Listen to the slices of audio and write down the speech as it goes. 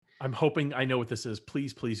I'm hoping I know what this is.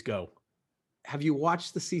 Please, please go. Have you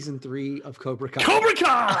watched the season 3 of Cobra Kai? Cobra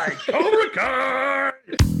Kai! Cobra Kai!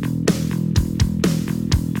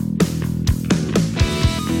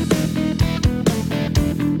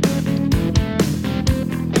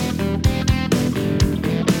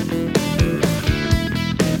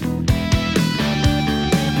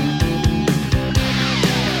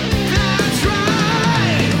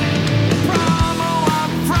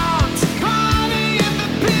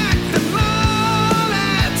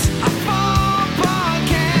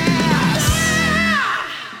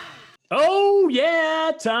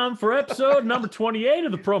 Time for episode number 28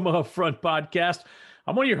 of the Promo UpFront podcast.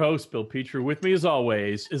 I'm one of your hosts, Bill Petrie. With me, as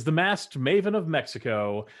always, is the masked maven of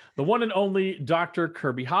Mexico, the one and only Dr.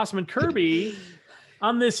 Kirby Hassman. Kirby,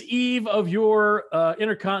 on this eve of your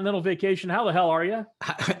intercontinental vacation, how the hell are you?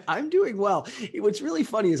 I'm doing well. What's really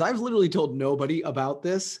funny is I've literally told nobody about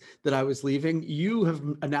this, that I was leaving. You have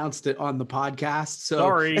announced it on the podcast. So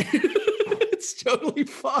sorry. It's totally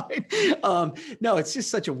fine. No, it's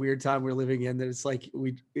just such a weird time we're living in that it's like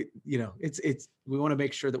we want to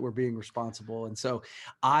make sure that we're being responsible. And so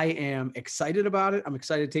I am excited about it. I'm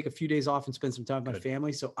excited to take a few days off and spend some time with my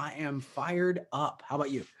family. So I am fired up. How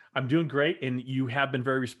about you? I'm doing great. And you have been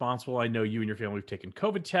very responsible. I know you and your family have taken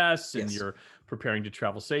COVID tests and you're preparing to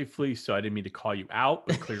travel safely. So I didn't mean to call you out,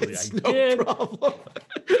 but clearly I did. No problem.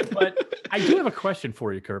 But I do have a question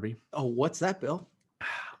for you, Kirby. Oh, what's that, Bill?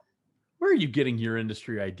 Where are you getting your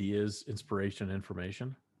industry ideas, inspiration,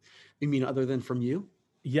 information? You mean other than from you?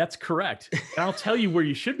 Yeah, that's correct. And I'll tell you where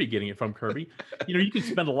you should be getting it from, Kirby. You can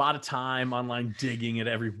spend a lot of time online digging at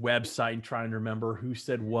every website and trying to remember who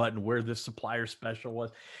said what and where this supplier special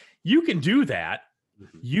was. You can do that.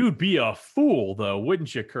 You'd be a fool, though,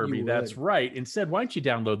 wouldn't you, Kirby? That's right. Instead, why don't you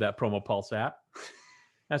download that Promo Pulse app?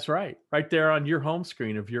 That's right. Right there on your home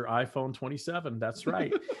screen of your iPhone 27. That's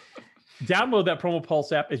right. Download that Promo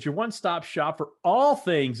Pulse app as your one-stop shop for all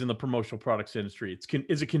things in the promotional products industry.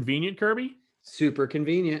 Is it convenient, Kirby? Super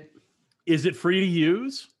convenient. Is it free to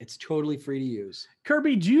use? It's totally free to use.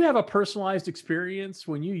 Kirby, do you have a personalized experience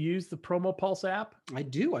when you use the Promo Pulse app? I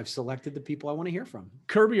do. I've selected the people I want to hear from.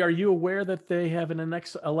 Kirby, are you aware that they have an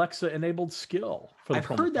Alexa-enabled skill for the I've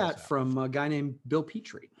Promo heard Pulse that app? from a guy named Bill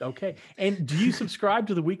Petrie. Okay. And do you subscribe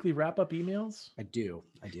to the weekly wrap-up emails? I do.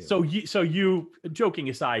 So you, joking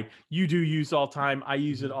aside, you do use all the time. I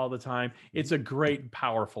use it all the time. It's a great,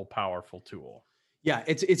 powerful tool. Yeah,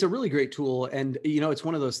 it's a really great tool. And, it's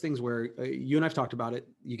one of those things where you and I've talked about it.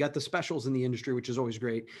 You got the specials in the industry, which is always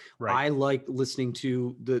great. Right. I like listening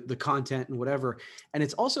to the content and whatever. And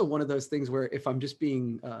it's also one of those things where if I'm just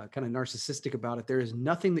being kind of narcissistic about it, there is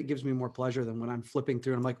nothing that gives me more pleasure than when I'm flipping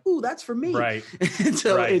through and I'm like, ooh, that's for me. Right. And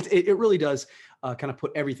so it really does kind of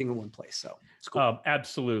put everything in one place. So it's cool.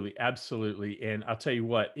 Absolutely. Absolutely. And I'll tell you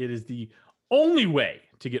what, it is the only way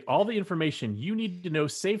to get all the information you need to know,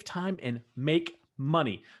 save time, and make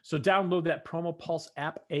money. So download that Promo Pulse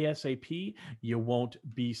app ASAP. You won't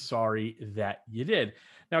be sorry that you did.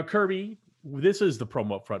 Now, Kirby, this is the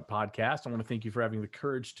Promo UpFront podcast. I want to thank you for having the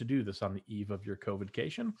courage to do this on the eve of your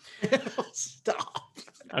COVIDcation. Stop.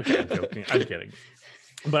 Okay, I'm joking. I'm kidding.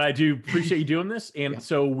 But I do appreciate you doing this. And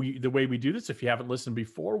so the way we do this, if you haven't listened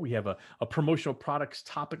before, we have a promotional products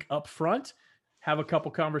topic up front. Have a couple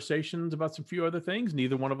conversations about some few other things.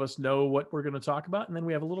 Neither one of us know what we're going to talk about. And then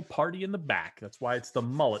we have a little party in the back. That's why it's the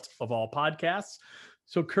mullet of all podcasts.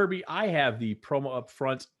 So Kirby, I have the Promo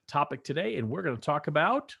UpFront topic today, and we're going to talk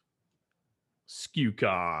about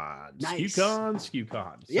SKUCon. Nice.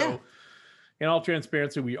 SKUCon. So in all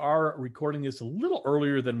transparency, we are recording this a little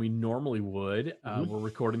earlier than we normally would. We're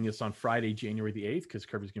recording this on Friday, January the 8th, because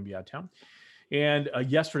Kirby's going to be out of town. And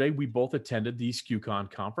yesterday, we both attended the SKUCon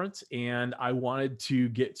conference, and I wanted to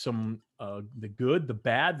get some the good, the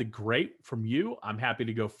bad, the great from you. I'm happy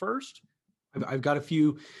to go first. I've got a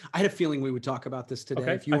few. I had a feeling we would talk about this today.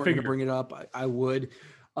 Okay, if you weren't going to bring it up, I would.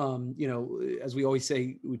 As we always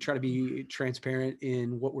say, we try to be transparent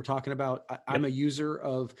in what we're talking about. I'm a user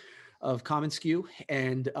of Common SKU,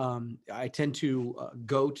 and I tend to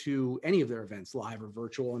go to any of their events, live or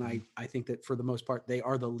virtual. And I think that for the most part, they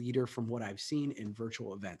are the leader from what I've seen in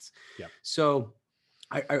virtual events. Yeah. So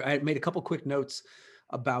I made a couple quick notes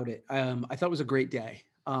about it. I thought it was a great day,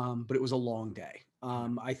 but it was a long day.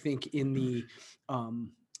 I think in the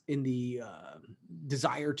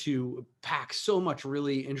desire to pack so much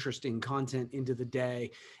really interesting content into the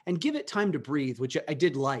day and give it time to breathe, which I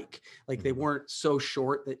did like they weren't so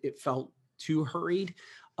short that it felt too hurried.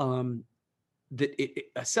 That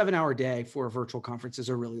a 7-hour day for a virtual conference is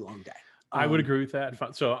a really long day. I would agree with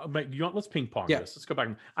that. So let's ping pong this. Let's go back.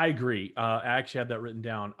 I agree. I actually had that written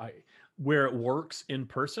down. where it works in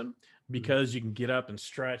person because you can get up and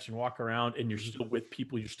stretch and walk around and you're still with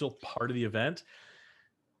people, you're still part of the event.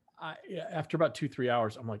 After about 2-3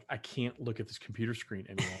 hours, I'm like, I can't look at this computer screen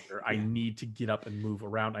any longer. I need to get up and move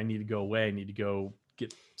around. I need to go away. I need to go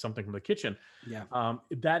get something from the kitchen. Yeah.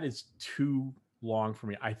 That is too long for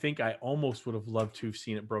me. I think I almost would have loved to have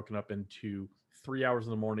seen it broken up into 3 hours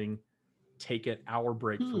in the morning, take an hour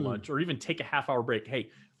break for lunch, or even take a half-hour break.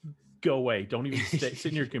 Hey, go away. Don't even sit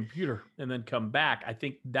in your computer and then come back. I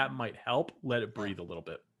think that might help. Let it breathe a little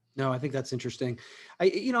bit. No, I think that's interesting. I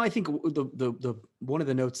think the one of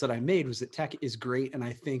the notes that I made was that tech is great. And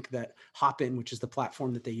I think that Hopin, which is the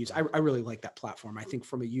platform that they use, I really like that platform. I think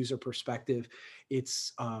from a user perspective,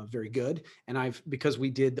 it's very good. And because we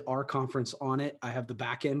did our conference on it, I have the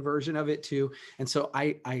back end version of it too. And so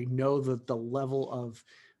I know that the level of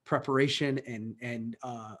preparation and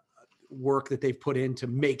work that they've put in to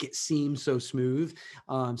make it seem so smooth.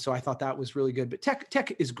 So I thought that was really good, but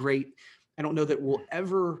tech is great. I don't know that we'll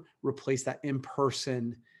ever replace that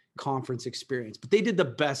in-person conference experience, but they did the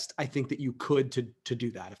best I think that you could to do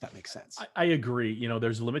that, if that makes sense. I agree.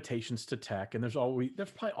 There's limitations to tech, and there's probably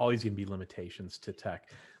always going to be limitations to tech,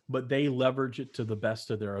 but they leverage it to the best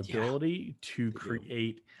of their ability to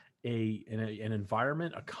create an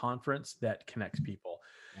environment, a conference that connects people.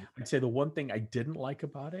 Yeah. I'd say the one thing I didn't like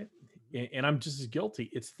about it, and I'm just as guilty,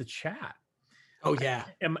 it's the chat. Oh yeah.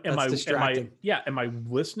 Am I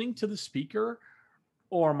listening to the speaker,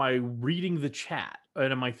 or am I reading the chat?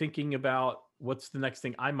 And am I thinking about what's the next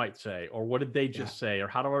thing I might say, or what did they just say, or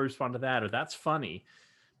how do I respond to that? Or that's funny.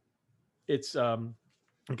 It's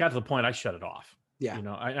it got to the point I shut it off. Yeah.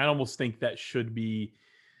 I almost think that should be,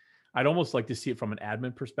 I'd almost like to see it from an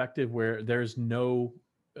admin perspective where there's no,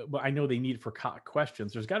 well, I know they need it for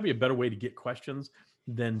questions. There's got to be a better way to get questions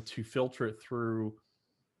than to filter it through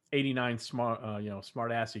 89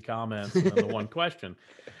 smart assy comments and then the one question.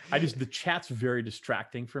 The chat's very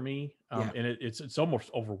distracting for me. And it's almost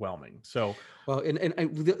overwhelming. So, well, and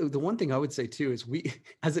the one thing I would say too, is we,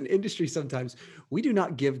 as an industry, sometimes we do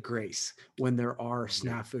not give grace when there are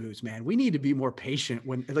snafus, man. We need to be more patient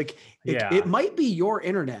when it might be your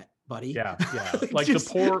internet, buddy. Yeah. Like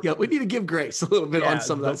we need to give grace a little bit on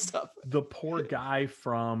some of that stuff. The poor guy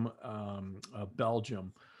from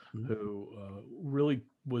Belgium who really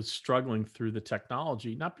was struggling through the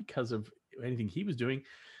technology, not because of anything he was doing.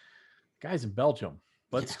 Guys in Belgium,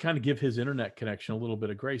 let's kind of give his internet connection a little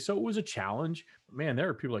bit of grace. So it was a challenge. Man, there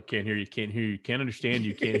are people that can't hear you, can't understand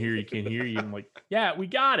you, can't hear you. I'm like, yeah, we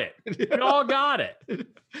got it. We all got it.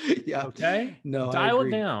 Yeah. Okay. No, dial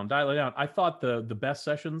it down. I thought the best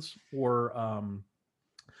sessions were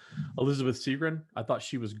Elizabeth Segrin. I thought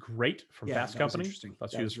she was great from Fast Company. I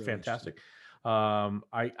thought she was really fantastic. I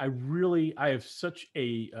have such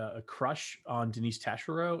a crush on Denise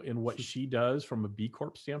Taschereau and what she does from a B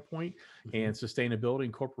Corp standpoint and sustainability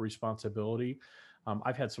and corporate responsibility.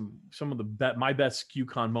 I've had some of my best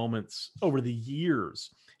SKUCon moments over the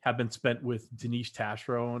years have been spent with Denise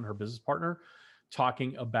Taschereau and her business partner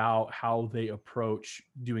talking about how they approach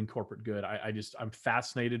doing corporate good. I'm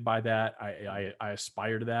fascinated by that. I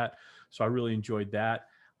aspire to that. So I really enjoyed that.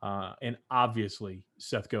 And obviously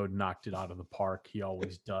Seth Godin knocked it out of the park. He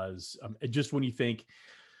always does. Just when you think,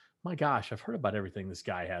 my gosh, I've heard about everything this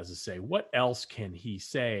guy has to say. What else can he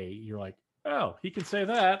say? You're like, oh, he can say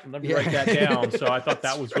that. Let me write that down. So I thought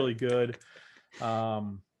that was really good. I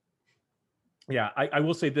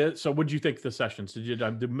will say this. So what did you think of the sessions?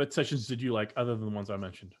 The sessions did you like other than the ones I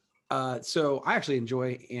mentioned? So I actually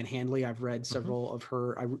enjoy Ann Handley. I've read several of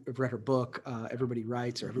her. I've read her book, Everybody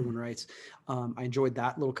Writes or Everyone Writes. I enjoyed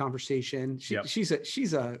that little conversation. She's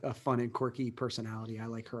a fun and quirky personality. I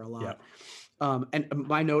like her a lot. And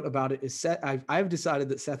my note about it is Seth. I've decided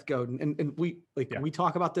that Seth Godin, and we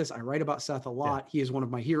talk about this. I write about Seth a lot. He is one of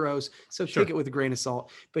my heroes. So take it with a grain of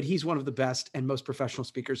salt, but he's one of the best and most professional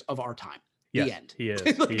speakers of our time. Yes, the end. He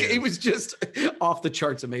is. He was just off the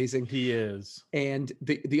charts amazing. He is. And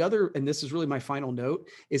the other, and this is really my final note,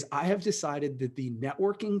 is I have decided that the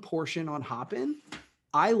networking portion on Hopin,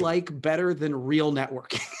 I like better than real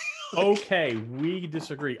networking. Okay, we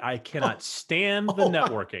disagree. I cannot stand the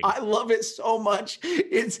networking. I love it so much.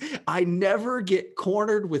 I never get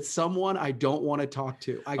cornered with someone I don't want to talk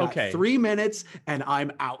to. I got 3 minutes and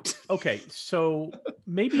I'm out. Okay, so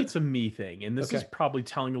maybe it's a me thing, and this is probably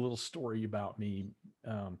telling a little story about me.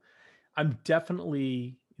 I'm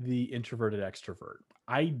definitely the introverted extrovert.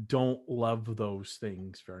 I don't love those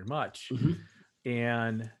things very much.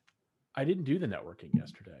 And I didn't do the networking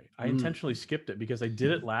yesterday. I intentionally skipped it because I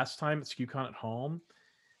did it last time at SKUCon at home,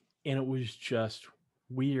 and it was just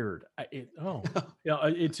weird.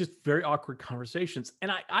 It's just very awkward conversations.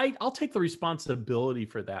 And I'll take the responsibility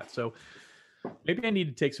for that. So maybe I need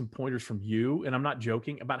to take some pointers from you, and I'm not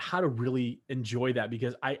joking, about how to really enjoy that,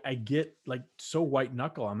 because I get like so white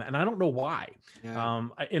knuckle on that, and I don't know why. Yeah.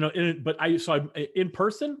 In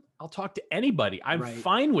person, I'll talk to anybody. I'm Right.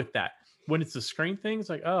 fine with that. When it's the screen thing, it's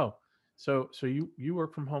like, oh, so you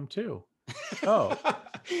work from home too? Oh,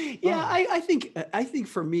 Yeah, I think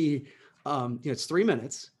for me, it's 3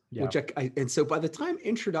 minutes, yeah, which and so by the time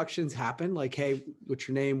introductions happen, like, hey, what's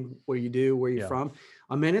your name? What do you do? Where are you yeah. from?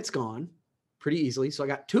 A minute's gone pretty easily. So I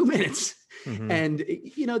got 2 minutes. Mhm. And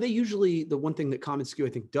they usually, the one thing that Common Skew I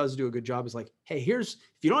think does do a good job is like, hey, if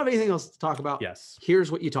you don't have anything else to talk about, Yes.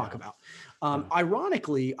 here's what you talk Yeah. about. Yeah.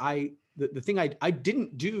 Ironically, the thing I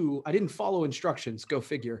didn't follow instructions, go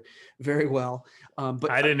figure, very well.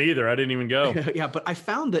 But I didn't either. I didn't even go. yeah, but I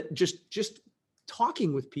found that just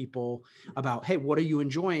talking with people about, hey, what are you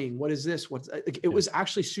enjoying? What is this? It was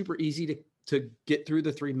actually super easy to get through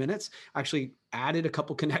the 3 minutes. I actually added a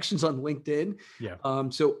couple connections on LinkedIn. Yeah.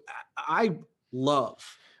 So I love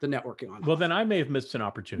the networking on. Well, then I may have missed an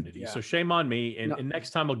opportunity. Yeah. So shame on me. And, No. and next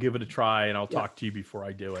time I'll give it a try, and I'll talk to you before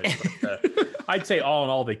I do it. But, I'd say all in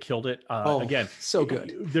all, they killed it. Again, so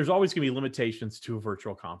good. There's always going to be limitations to a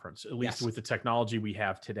virtual conference, at least Yes. with the technology we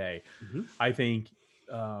have today. Mhm. I think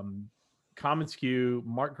Common Skew,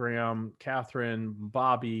 Mark Graham, Catherine,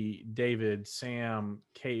 Bobby, David, Sam,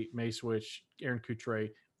 Kate Masewich, Aaron Couture,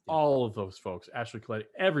 all of those folks, Ashley Colletti,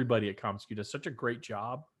 everybody at Common Skew does such a great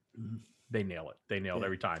job. Mhm. They nail it. They nail it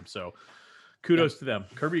every time. So kudos to them.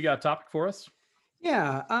 Kirby, you got a topic for us?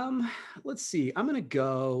 Yeah. Let's see. I'm going to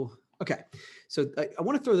go. Okay. So I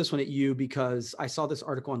want to throw this one at you because I saw this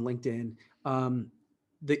article on LinkedIn.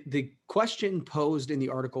 The question posed in the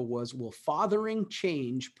article was, will fathering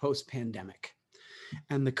change post-pandemic?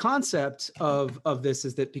 And the concept of this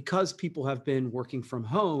is that because people have been working from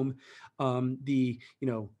home,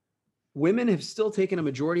 women have still taken a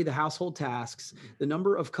majority of the household tasks. The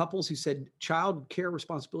number of couples who said child care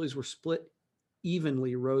responsibilities were split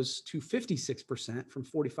evenly rose to 56% from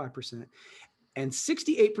 45%. And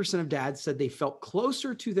 68% of dads said they felt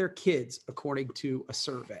closer to their kids, according to a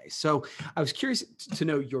survey. So I was curious to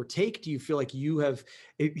know your take. Do you feel like you have,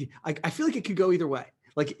 I feel like it could go either way.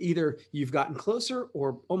 Like either you've gotten closer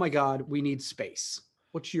or, oh my God, we need space.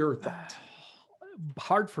 What's your thought?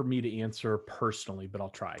 Hard for me to answer personally, but I'll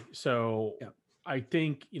try. So I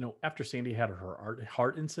think, after Sandy had her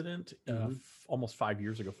heart incident almost 5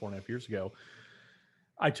 years ago, 4.5 years ago,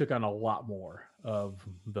 I took on a lot more of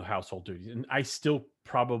the household duties, and I still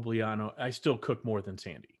I still cook more than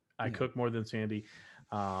Sandy. I cook more than Sandy.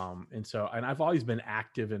 And I've always been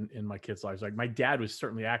active in my kids' lives. Like my dad was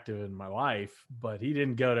certainly active in my life, but he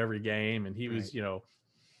didn't go to every game, and he was,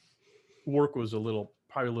 work was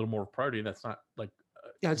probably a little more priority. That's not like,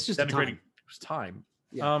 it's just denigrating his time.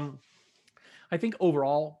 Yeah. I think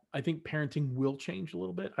overall, parenting will change a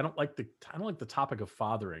little bit. I don't like the topic of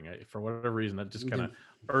fathering. For whatever reason, that just kind of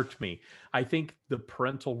irked me. I think the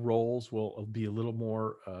parental roles will be a little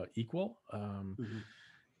more equal.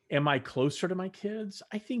 Am I closer to my kids?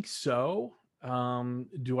 I think so.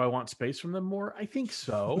 Do I want space from them more? I think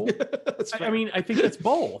so. I think it's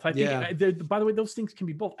both. I think, by the way, those things can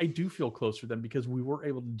be both. I do feel closer to them because we were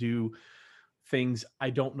able to do things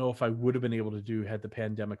I don't know if I would have been able to do had the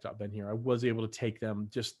pandemic not been here. I was able to take them,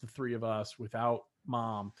 just the three of us, without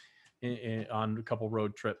mom, on a couple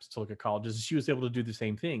road trips to look at colleges. She was able to do the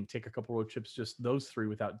same thing, take a couple road trips, just those three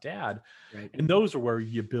without dad. Right. And those are where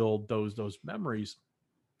you build those memories.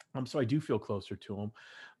 So I do feel closer to them,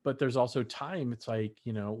 but there's also time. It's like,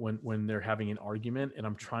 when they're having an argument and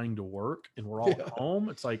I'm trying to work and we're all at home,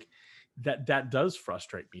 it's like that does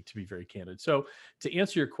frustrate me, to be very candid. So to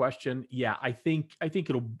answer your question, I think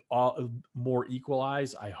it'll all more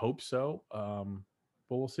equalize. I hope so.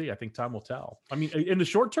 But we'll see. I think time will tell. I mean, in the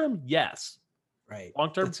short term, yes. Right.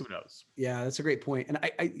 Long term, who knows? Yeah, that's a great point. And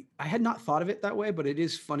I had not thought of it that way, but it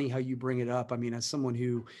is funny how you bring it up. I mean, as someone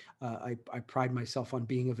who I pride myself on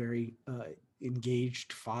being a very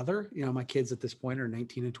engaged father. My kids at this point are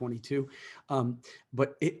 19 and 22.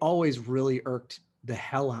 But it always really irked the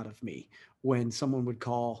hell out of me when someone would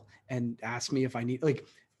call and ask me if I need, like,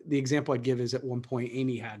 the example I'd give is at one point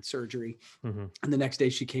Amy had surgery and the next day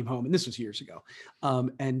she came home, and this was years ago.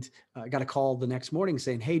 And I got a call the next morning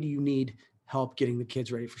saying, hey, do you need help getting the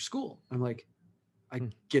kids ready for school? I'm like, I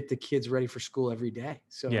get the kids ready for school every day.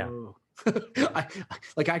 So I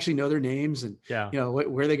actually know their names and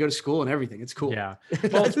where they go to school and everything. It's cool. Yeah.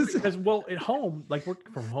 Well, because at home, like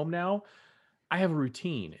working from home now, I have a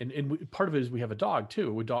routine, and part of it is we have a dog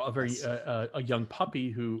too, a very Yes. a young puppy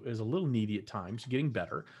who is a little needy at times, getting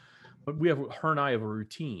better. But we have her and I have a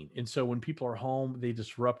routine, and so when people are home, they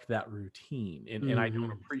disrupt that routine, and I don't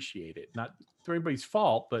Mhm. appreciate it. Not through anybody's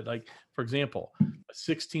fault, but like for example, a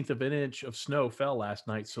 16th of an inch of snow fell last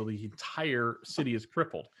night, so the entire city is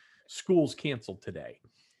crippled. School's canceled today.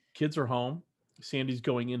 Kids are home. Sandy's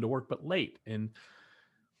going into work, but late, and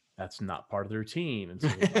that's not part of the routine. And so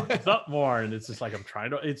the dog is up more, and it's just like I'm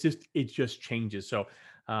trying to. It just changes. So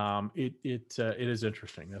it is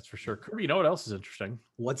interesting. That's for sure. Kirby, you know what else is interesting?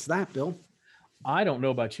 What's that, Bill? I don't know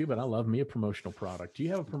about you, but I love me a promotional product. Do you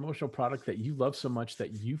have a promotional product that you love so much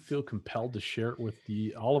that you feel compelled to share it with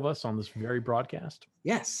all of us on this very broadcast?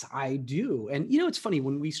 Yes, I do. And it's funny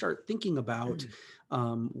when we start thinking about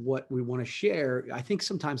what we want to share. I think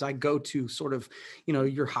sometimes I go to sort of,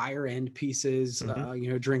 your higher end pieces,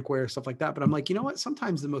 Mhm. drinkware, stuff like that. But I'm like, you know what?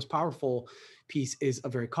 Sometimes the most powerful piece is a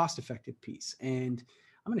very cost effective piece. And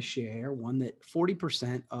I'm going to share one that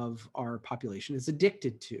 40% of our population is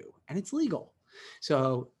addicted to, and it's legal.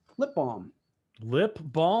 So, lip balm. Lip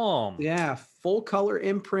balm. Yeah, full color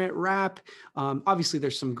imprint wrap. Obviously,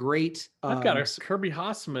 there's some great. I've got a Kirby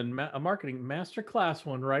Hasseman a marketing masterclass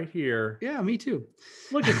one right here. Yeah, me too.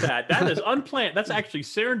 Look at that. That is unplanned. That's actually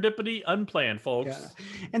serendipity unplanned, Yeah. folks.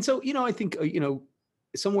 And so, I think,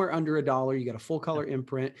 somewhere under $1, you got a full color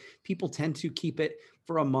imprint. People tend to keep it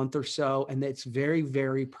for a month or so, and it's very,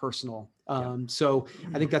 very personal. So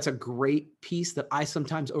I think that's a great piece that I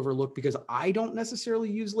sometimes overlook because I don't necessarily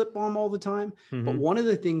use lip balm all the time. But one of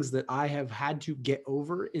the things that I have had to get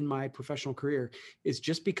over in my professional career is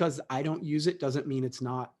just because I don't use it doesn't mean it's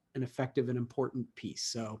not an effective and important piece.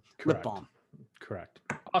 So lip balm. Correct.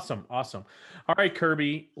 Awesome. Awesome. All right,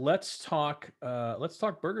 Kirby, let's talk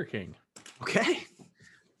Burger King. Okay.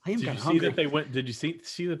 I am Did kind you of see hungry. that they went? Did you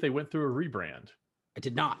see that they went through a rebrand? I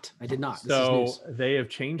did not. So This is news. they have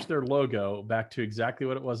changed their logo back to exactly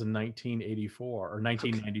what it was in 1984 or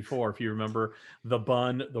 1994. If you remember the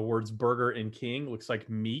bun, the words burger and king looks like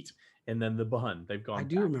meat, and then the bun. They've I gone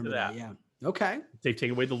do back to remember that. that. Yeah. Okay. They've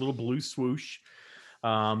taken away the little blue swoosh.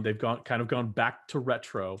 They've gone back to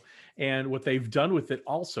retro, and what they've done with it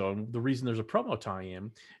also, and the reason there's a promo tie-in,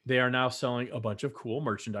 they are now selling a bunch of cool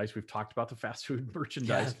merchandise. We've talked about the fast food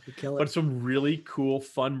merchandise, Yeah, kill but it. some really cool,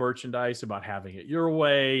 fun merchandise about having it your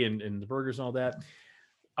way and the burgers and all that.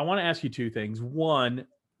 I want to ask you two things. One,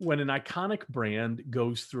 when an iconic brand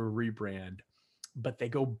goes through a rebrand, but they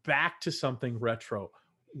go back to something retro,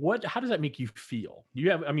 how does that make you feel? I've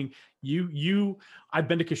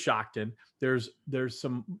been to Coshocton. There's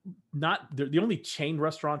some, not the only chain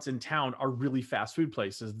restaurants in town are really fast food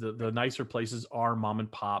places. The nicer places are mom and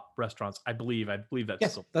pop restaurants. I believe that's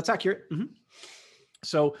Yes, that's accurate.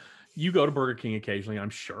 So you go to Burger King occasionally, I'm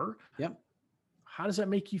sure. Yep. How does that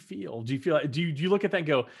make you feel? Do you feel do you look at that and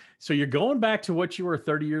go, so you're going back to what you were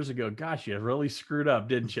 30 years ago? Gosh, you really screwed up,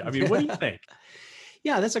 didn't you? I mean, what do you think?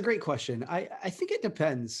 Yeah, that's a great question. I think it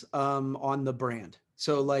depends on the brand.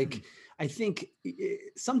 So like I think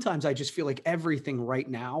sometimes I just feel like everything right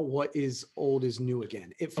now, what is old is new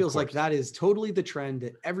again. It feels like that is totally the trend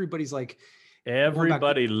that everybody's like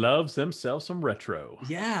everybody loves themselves some retro.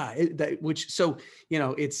 Yeah,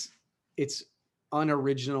 it's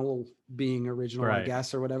unoriginal being original, Right. I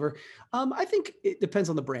guess, or whatever. I think it depends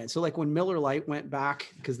on the brand. So like when Miller Lite went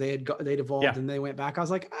back because they'd evolved and they went back, I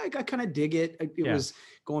was like, I kind of dig it. It was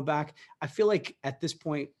going back. I feel like at this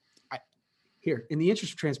point, here in the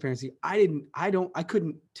interest of transparency, I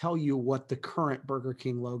couldn't tell you what the current Burger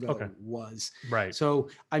King logo was. Right. So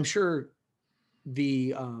I'm sure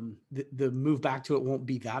the move back to it won't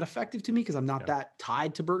be that effective to me because I'm not that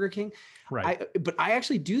tied to Burger King. Right. But I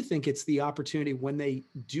actually do think it's the opportunity when they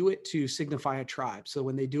do it to signify a tribe. So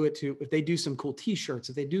when they do it if they do some cool t-shirts,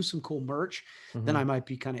 if they do some cool merch, then I might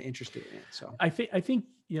be kind of interested in it. So I think,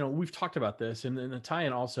 we've talked about this, and the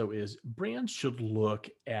tie-in also is brands should look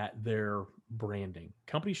at their branding.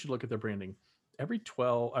 Companies should look at their branding every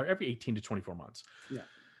 18 to 24 months. Yeah.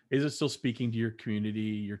 Is it still speaking to your community,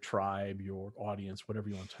 your tribe, your audience, whatever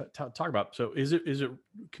you want to talk about? So is it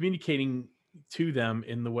communicating to them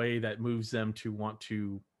in the way that moves them to want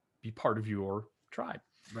to be part of your tribe?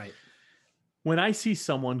 Right. When I see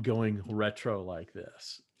someone going retro like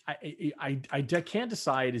this, I can't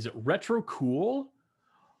decide, is it retro cool?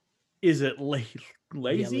 Is it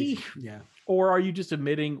lazy? Yeah. Or are you just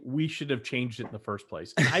admitting we should have changed it in the first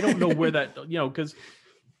place? And I don't know where that, because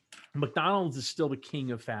McDonald's is still the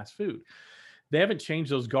king of fast food. They haven't changed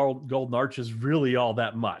those golden arches really all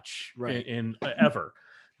that much in ever.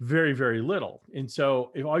 very, very little. And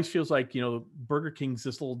so it always feels like, Burger King's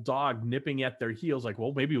this little dog nipping at their heels, like,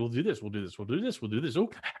 well, maybe we'll do this, we'll do this, we'll do this, we'll do this. Oh,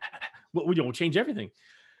 we'll change everything.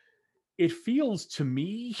 It feels to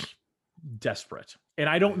me desperate. And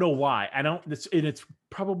I don't know why. It's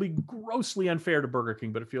probably grossly unfair to Burger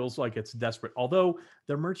King, but it feels like it's desperate. Although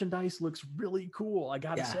their merchandise looks really cool. I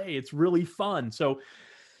got to say, it's really fun. So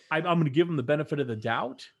I'm going to give them the benefit of the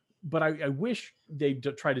doubt, but I wish they'd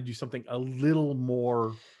try to do something a little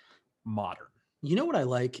more modern. You know what I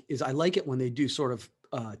like is I like it when they do sort of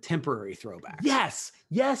temporary throwbacks.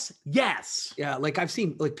 Yes. Yeah, like I've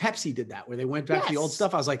seen, like Pepsi did that where they went back to the old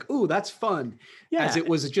stuff. I was like, ooh, that's fun. Yeah. As it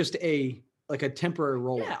was just a temporary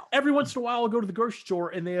rollout. Yeah. Every once in a while, I'll go to the grocery store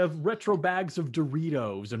and they have retro bags of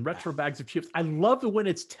Doritos and retro bags of chips. I love it when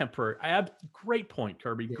it's temporary. I have great point,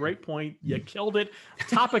 Kirby. Yeah. Great point. You killed it.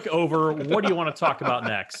 Topic over. What do you want to talk about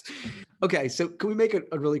next? Okay, so can we make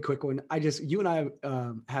a really quick one? You and I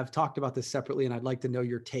have talked about this separately, and I'd like to know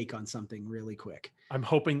your take on something really quick. I'm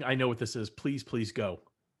hoping I know what this is. Please go.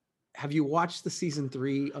 Have you watched the season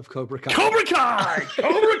 3 of Cobra Kai? Cobra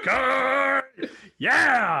Kai!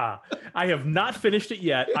 Yeah! I have not finished it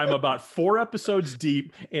yet. I'm about 4 episodes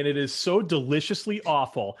deep, and it is so deliciously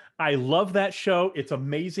awful. I love that show. It's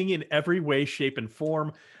amazing in every way, shape, and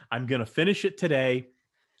form. I'm going to finish it tonight.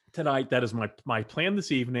 That is my plan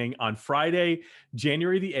this evening. On Friday,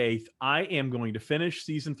 January the 8th, I am going to finish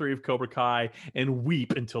season 3 of Cobra Kai and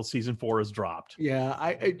weep until season 4 is dropped.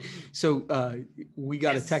 Yeah. So we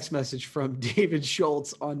got a text message from David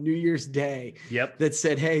Schultz on New Year's Day. Yep. That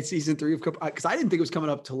said, hey, season 3 of Cobra Kai, because I didn't think it was coming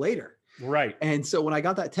up till later. Right. And so when I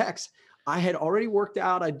got that text, I had already worked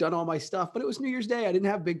out. I'd done all my stuff, but it was New Year's Day. I didn't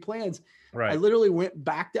have big plans. Right. I literally went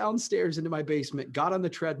back downstairs into my basement, got on the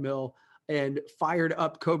treadmill, and fired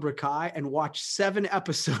up Cobra Kai and watched 7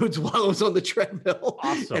 episodes while I was on the treadmill.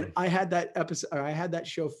 Awesome. And I had that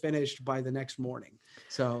show finished by the next morning.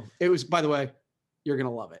 So it was, by the way, you're going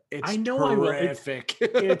to love it. It's terrific.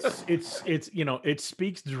 It's it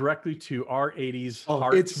speaks directly to our 80s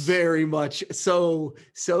hearts. It's very much so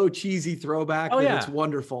cheesy throwback. It's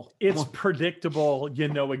wonderful. It's predictable. You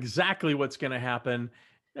know exactly what's going to happen.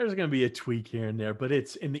 There's going to be a tweak here and there, but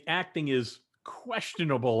the acting is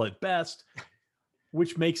questionable at best,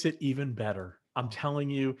 which makes it even better. I'm telling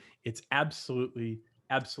you, it's absolutely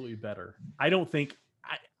better.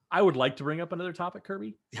 I would like to bring up another topic,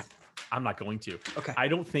 Kirby. Yeah. I'm not going to. Okay. I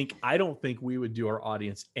don't think we would do our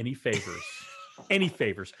audience any favors,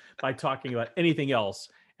 by talking about anything else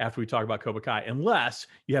after we talk about Cobra Kai, unless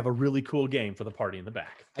you have a really cool game for the party in the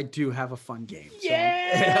back. I do have a fun game.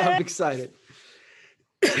 Yeah. So I'm excited.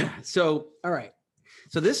 So, all right.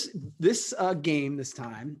 So this game this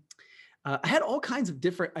time, I had all kinds of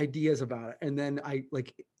different ideas about it. And then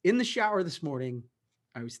in the shower this morning,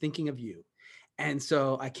 I was thinking of you. And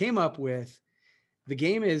so I came up with, the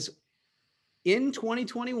game is in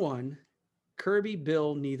 2021, Kirby,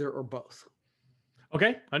 Bill, neither or both.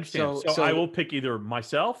 Okay, understand. So I will pick either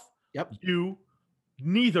myself, you,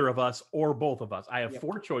 neither of us, or both of us. I have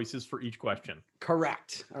 4 choices for each question.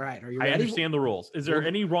 Correct. All right. Are you ready? I understand the rules. Are there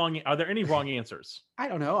any wrong answers? I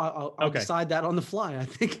don't know. I'll decide that on the fly, I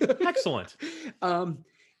think. Excellent.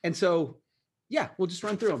 And so, we'll just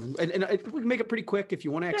run through them. And we can make it pretty quick. If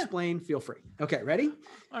you want to explain, feel free. Okay, ready?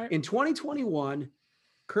 All right. In 2021,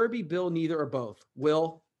 Kirby, Bill, neither or both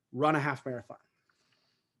will run a half marathon.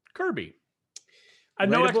 Kirby.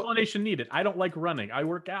 No explanation needed. I don't like running. I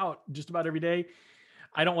work out just about every day.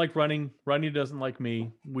 I don't like running. Running doesn't like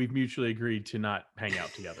me. We've mutually agreed to not hang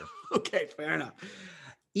out together. Okay, fair enough.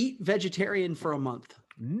 Eat vegetarian for a month.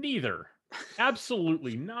 Neither.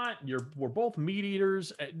 Absolutely not. We're both meat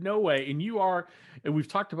eaters. No way. And we've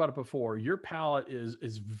talked about it before. Your palate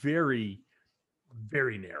is very,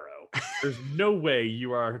 very narrow. There's no way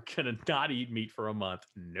you are gonna not eat meat for a month.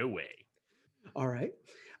 No way. All right.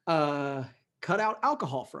 Cut out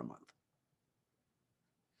alcohol for a month.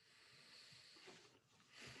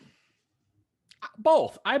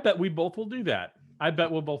 Both. I bet we both will do that. I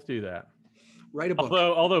bet we'll both do that. Write a book.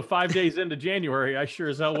 Although 5 days into January, I sure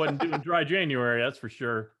as hell wasn't doing dry January. That's for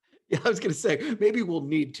sure. Yeah, I was going to say, maybe we'll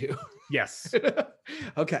need to. Yes.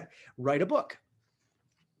 Okay. Write a book.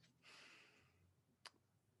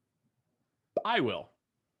 I will.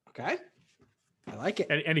 Okay. I like it.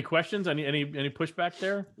 Any questions? Any pushback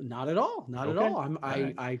there? Not at all. Not at all.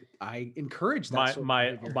 I encourage that.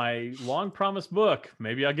 My long promised book.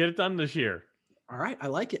 Maybe I'll get it done this year. All right. I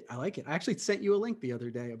like it. I actually sent you a link the other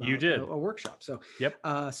day about a workshop. So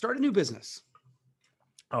start a new business.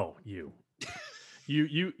 Oh, you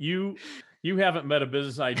You haven't met a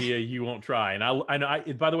business idea you won't try. And I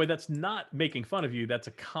know, by the way, that's not making fun of you. That's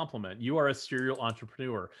a compliment. You are a serial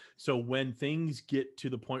entrepreneur. So when things get to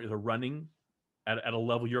the point where they're running at a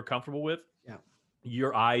level you're comfortable with, Yeah.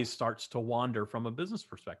 your eyes starts to wander from a business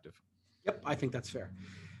perspective. Yep, I think that's fair.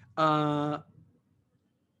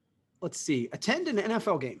 Let's see. Attend an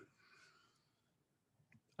NFL game.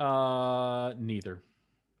 Neither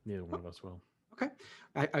one of us will. Okay.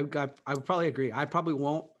 I would probably agree. I probably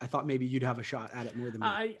won't. I thought maybe you'd have a shot at it more than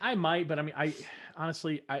me. I might, but I mean, I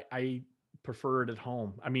honestly, I prefer it at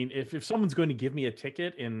home. I mean, if someone's going to give me a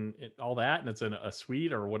ticket and all that, and it's in a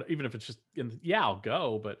suite or what, even if it's just I'll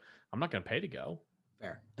go, but I'm not going to pay to go.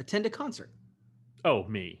 Fair. Attend a concert. Oh,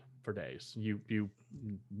 me for days.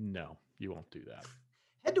 No, you won't do that.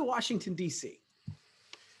 Head to Washington, D.C.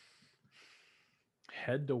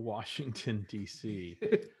 Head to Washington, D.C.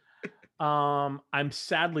 I'm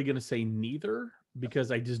sadly going to say neither,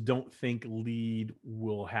 because I just don't think lead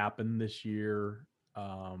will happen this year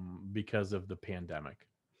because of the pandemic.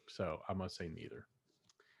 So I'm going to say neither.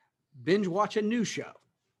 Binge watch a new show,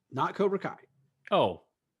 not Cobra Kai. Oh,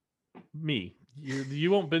 me.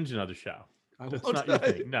 You won't binge another show. That's not your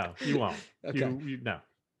thing. No, you won't. Okay. No.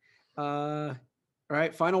 All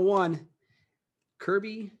right. Final one.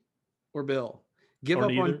 Kirby or Bill? Give or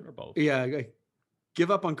up neither, on or both. Yeah.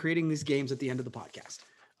 Give up on creating these games at the end of the podcast.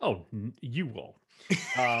 Oh, you will.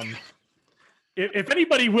 If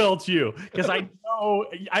anybody will, it's you, because I know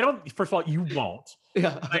I don't. First of all, you won't.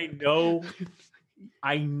 Yeah.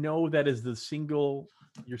 I know that is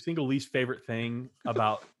your single least favorite thing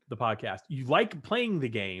about the podcast. You like playing the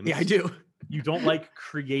games. Yeah, I do. You don't like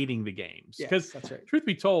creating the games. Because that's right. Truth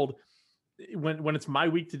be told, when it's my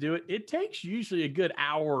week to do it, it takes usually a good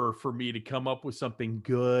hour for me to come up with something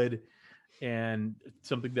good and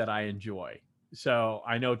something that I enjoy. So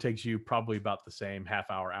I know it takes you probably about the same half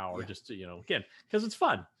hour, just to, again, because it's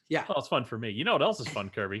fun. Yeah. Well, it's fun for me. You know what else is fun,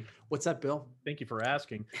 Kirby? What's that, Bill? Thank you for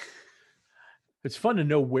asking. It's fun to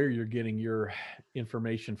know where you're getting your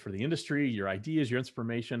information for the industry, your ideas, your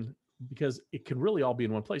inspiration, because it can really all be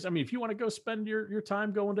in one place. I mean, if you want to go spend your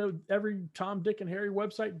time going to every Tom, Dick, and Harry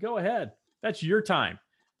website, go ahead. That's your time.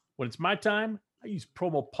 When it's my time, I use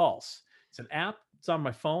Promo Pulse. It's an app. It's on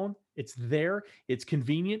my phone. It's there. It's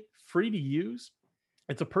convenient, free to use.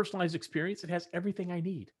 It's a personalized experience. It has everything I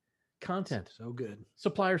need. Content. So good.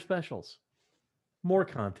 Supplier specials. More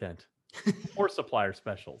content. More supplier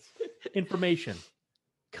specials. Information.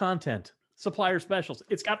 Content. Supplier specials.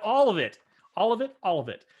 It's got all of it. All of it. All of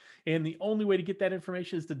it. And the only way to get that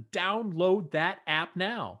information is to download that app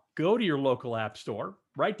now. Go to your local app store,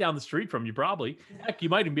 right down the street from you probably. Heck, you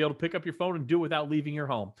might even be able to pick up your phone and do it without leaving your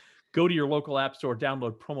home. Go to your local app store,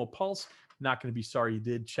 download Promo Pulse. Not going to be sorry you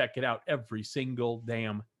did. Check it out every single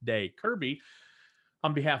damn day. Kirby,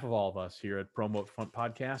 on behalf of all of us here at UPFront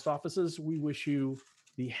Podcast offices, we wish you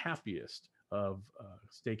the happiest of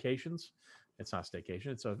staycations. It's not staycation,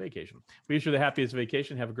 it's a vacation. We wish you the happiest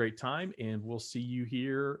vacation. Have a great time, and we'll see you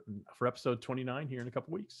here for episode 29 here in a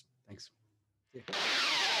couple weeks. Thanks.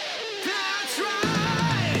 That's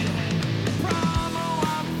right.